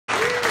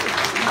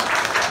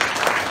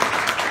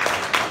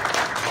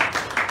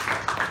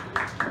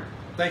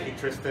Thank you,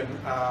 Tristan.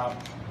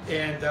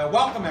 And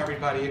welcome,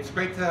 everybody. It's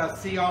great to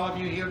see all of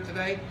you here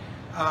today.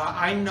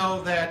 I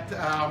know that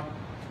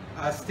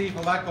Steve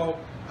Aleko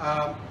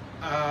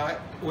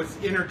was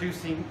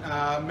introducing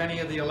many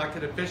of the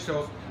elected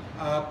officials,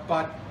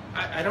 but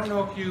I don't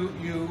know if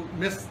you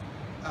missed,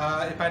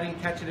 if I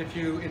didn't catch it, if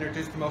you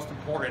introduced the most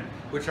important,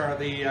 which are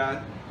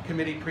the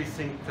committee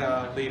precinct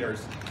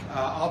leaders.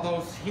 All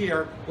those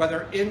here,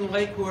 whether in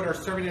Lakewood or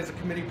serving as a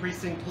committee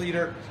precinct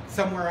leader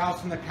somewhere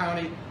else in the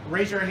county,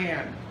 raise your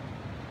hand.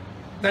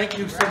 Thank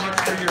you so much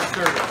for your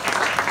service.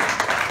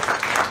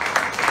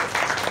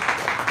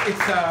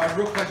 It's a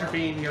real pleasure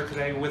being here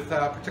today, with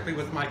particularly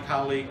with my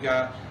colleague,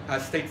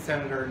 State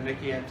Senator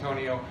Nikki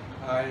Antonio.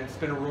 It's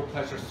been a real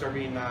pleasure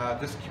serving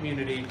this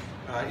community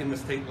in the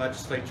state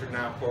legislature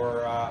now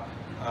for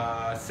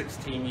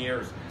 16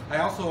 years. I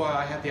also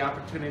had the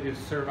opportunity to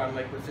serve on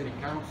Lakewood City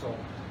Council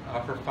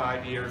for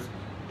 5 years.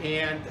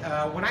 And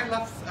when I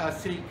left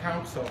City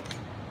Council,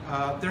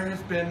 there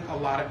has been a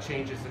lot of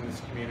changes in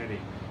this community,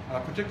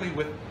 particularly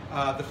with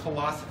the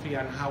philosophy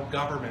on how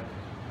government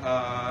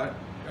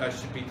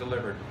should be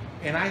delivered.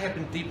 And I have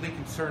been deeply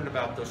concerned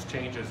about those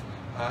changes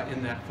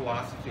in that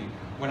philosophy.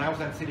 When I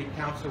was on City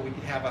Council,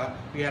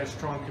 we had a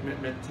strong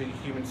commitment to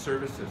human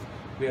services.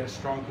 We had a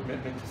strong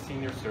commitment to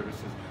senior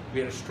services. We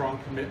had a strong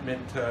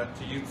commitment to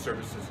youth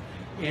services.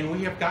 And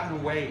we have gotten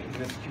away in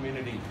this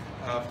community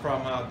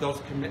from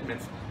those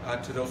commitments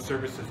to those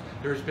services.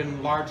 There's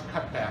been large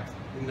cutbacks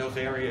in those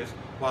areas,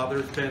 while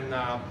there's been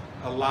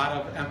a lot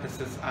of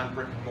emphasis on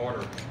brick and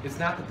mortar. It's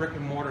not the brick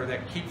and mortar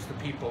that keeps the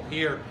people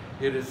here.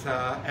 It is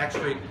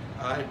actually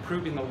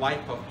improving the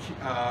life of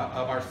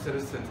our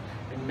citizens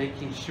and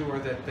making sure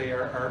that they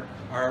are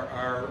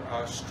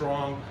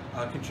strong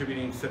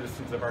contributing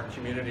citizens of our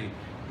community.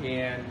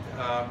 And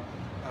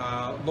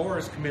Laura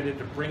is committed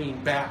to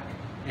bringing back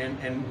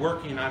and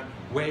working on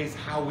ways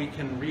how we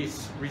can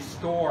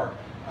restore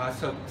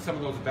some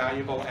of those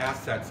valuable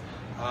assets.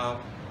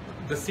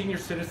 The senior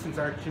citizens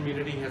in our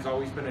community has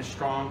always been a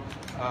strong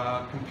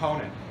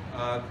component.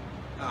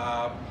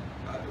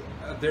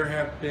 There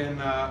have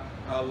been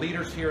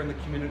leaders here in the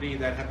community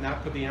that have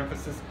not put the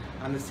emphasis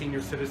on the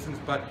senior citizens,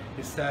 but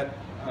instead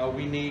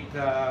we need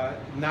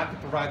not to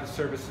provide the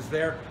services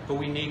there, but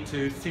we need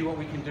to see what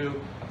we can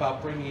do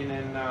about bringing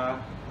in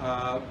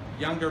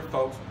younger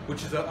folks,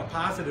 which is a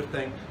positive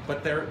thing,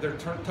 but they're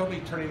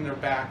totally turning their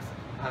backs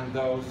on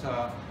those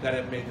that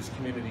have made this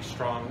community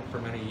strong for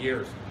many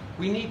years.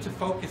 We need to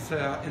focus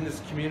in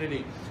this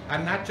community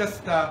on not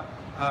just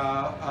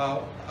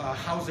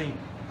housing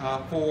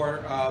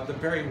for the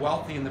very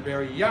wealthy and the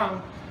very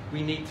young.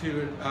 We need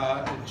to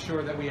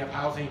ensure that we have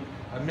housing,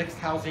 mixed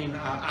housing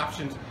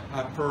options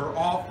for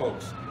all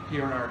folks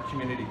here in our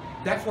community.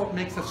 That's what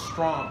makes us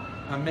strong.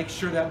 Make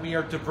sure that we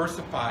are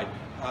diversified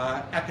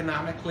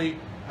economically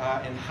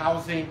in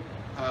housing,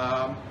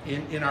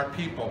 in our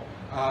people.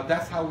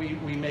 That's how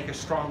we make a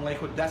strong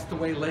Lakewood. That's the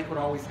way Lakewood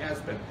always has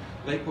been.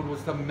 Lakewood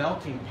was the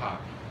melting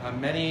pot.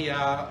 Many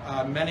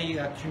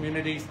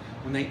communities,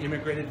 when they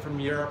immigrated from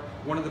Europe,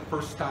 one of the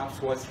first stops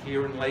was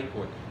here in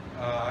Lakewood,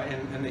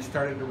 and they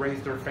started to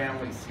raise their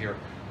families here.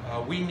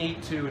 We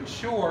need to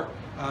ensure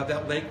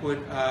that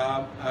Lakewood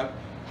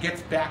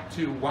gets back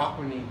to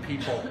welcoming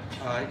people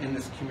in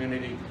this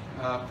community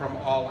from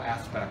all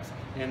aspects.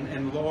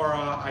 And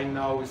Laura, I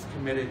know, is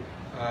committed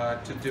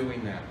to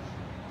doing that.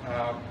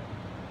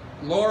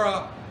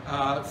 Laura,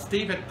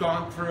 Steve had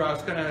gone through, I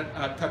was going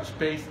to touch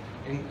base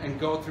and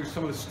go through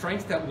some of the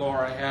strengths that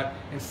Laura had,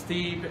 and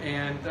Steve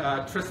and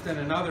Tristan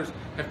and others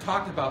have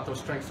talked about those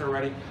strengths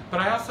already.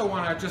 But I also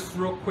want to just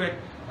real quick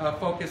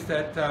focus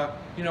that,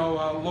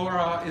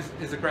 Laura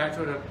is a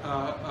graduate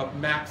of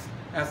Max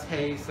S.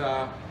 Hayes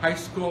High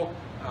School.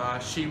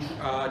 She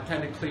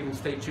attended Cleveland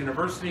State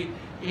University,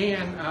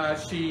 and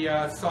she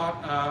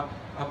sought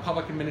a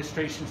public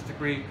administration's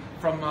degree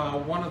from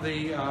one of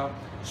the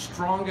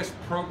strongest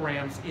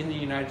programs in the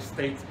United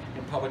States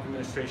in public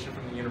administration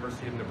from the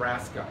University of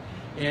Nebraska.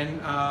 And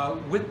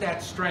with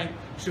that strength,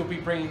 she'll be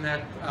bringing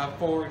that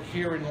forward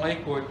here in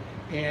Lakewood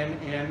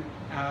and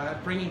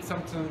bringing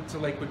something to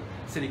Lakewood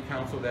City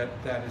Council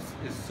that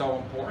is so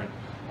important.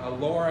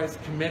 Laura is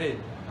committed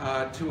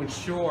to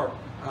ensure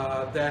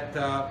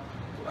that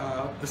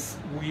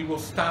we will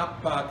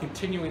stop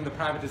continuing the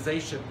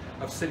privatization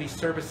of city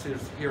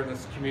services here in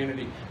this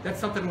community. That's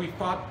something we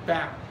fought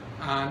back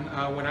on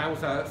when I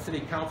was a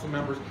city council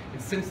member,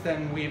 and since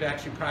then we've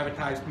actually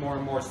privatized more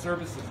and more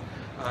services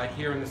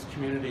here in this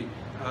community.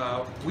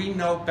 We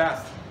know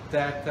best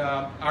that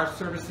our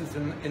services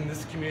in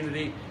this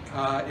community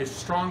is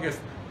strongest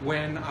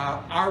when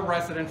our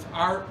residents,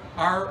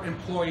 our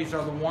employees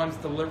are the ones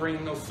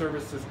delivering those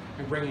services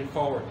and bringing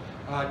forward.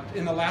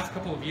 In the last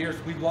couple of years,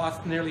 we've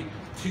lost nearly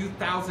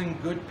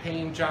 2,000 good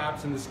paying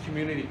jobs in this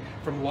community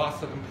from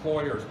loss of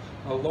employers.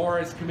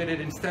 Laura is committed,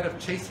 instead of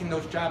chasing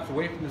those jobs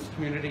away from this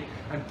community,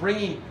 and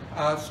bringing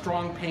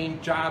strong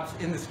paying jobs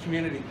in this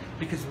community,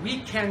 because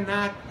we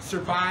cannot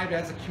survive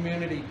as a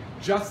community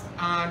just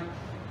on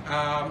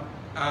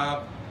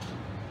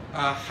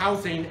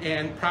housing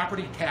and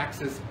property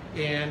taxes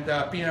and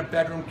being a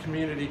bedroom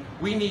community,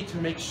 we need to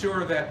make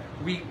sure that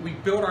we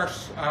build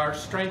our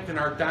strength in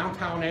our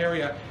downtown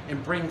area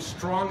and bring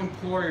strong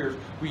employers.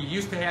 We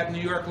used to have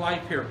New York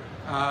Life here,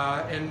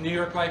 and New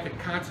York Life had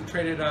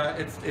concentrated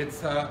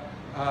its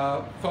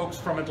folks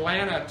from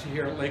Atlanta to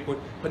here at Lakewood,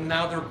 but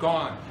now they're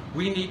gone.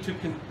 We need to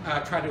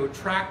try to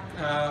attract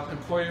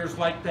employers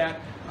like that,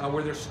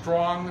 where there's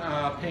strong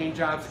paying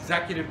jobs,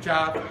 executive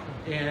jobs,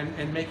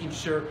 and making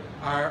sure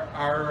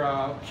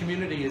our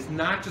community is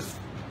not just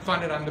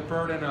funded on the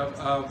burden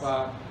of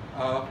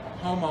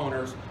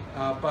homeowners,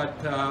 but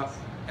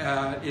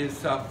is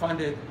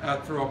funded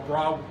through a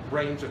broad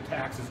range of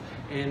taxes,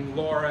 and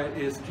Laura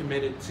is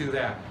committed to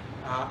that.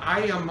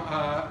 I am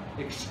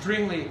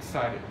extremely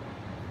excited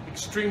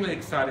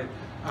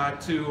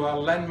to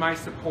lend my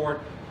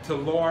support to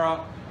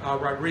Laura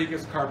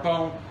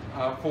Rodriguez-Carbone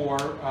for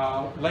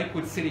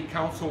Lakewood City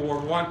Council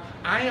Ward 1.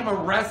 I am a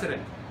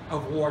resident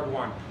of Ward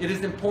 1. It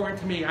is important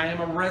to me. I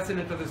am a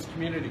resident of this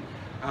community.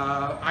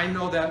 I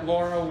know that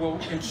Laura will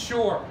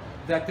ensure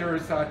that there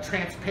is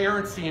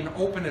transparency and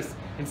openness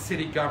in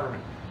city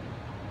government.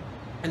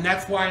 And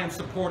that's why I'm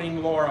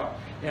supporting Laura.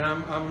 And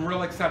I'm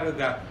real excited about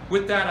that.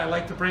 With that, I'd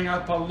like to bring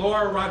up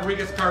Laura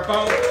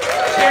Rodriguez-Carbone,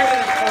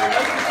 candidate for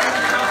Lakewood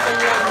City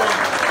Council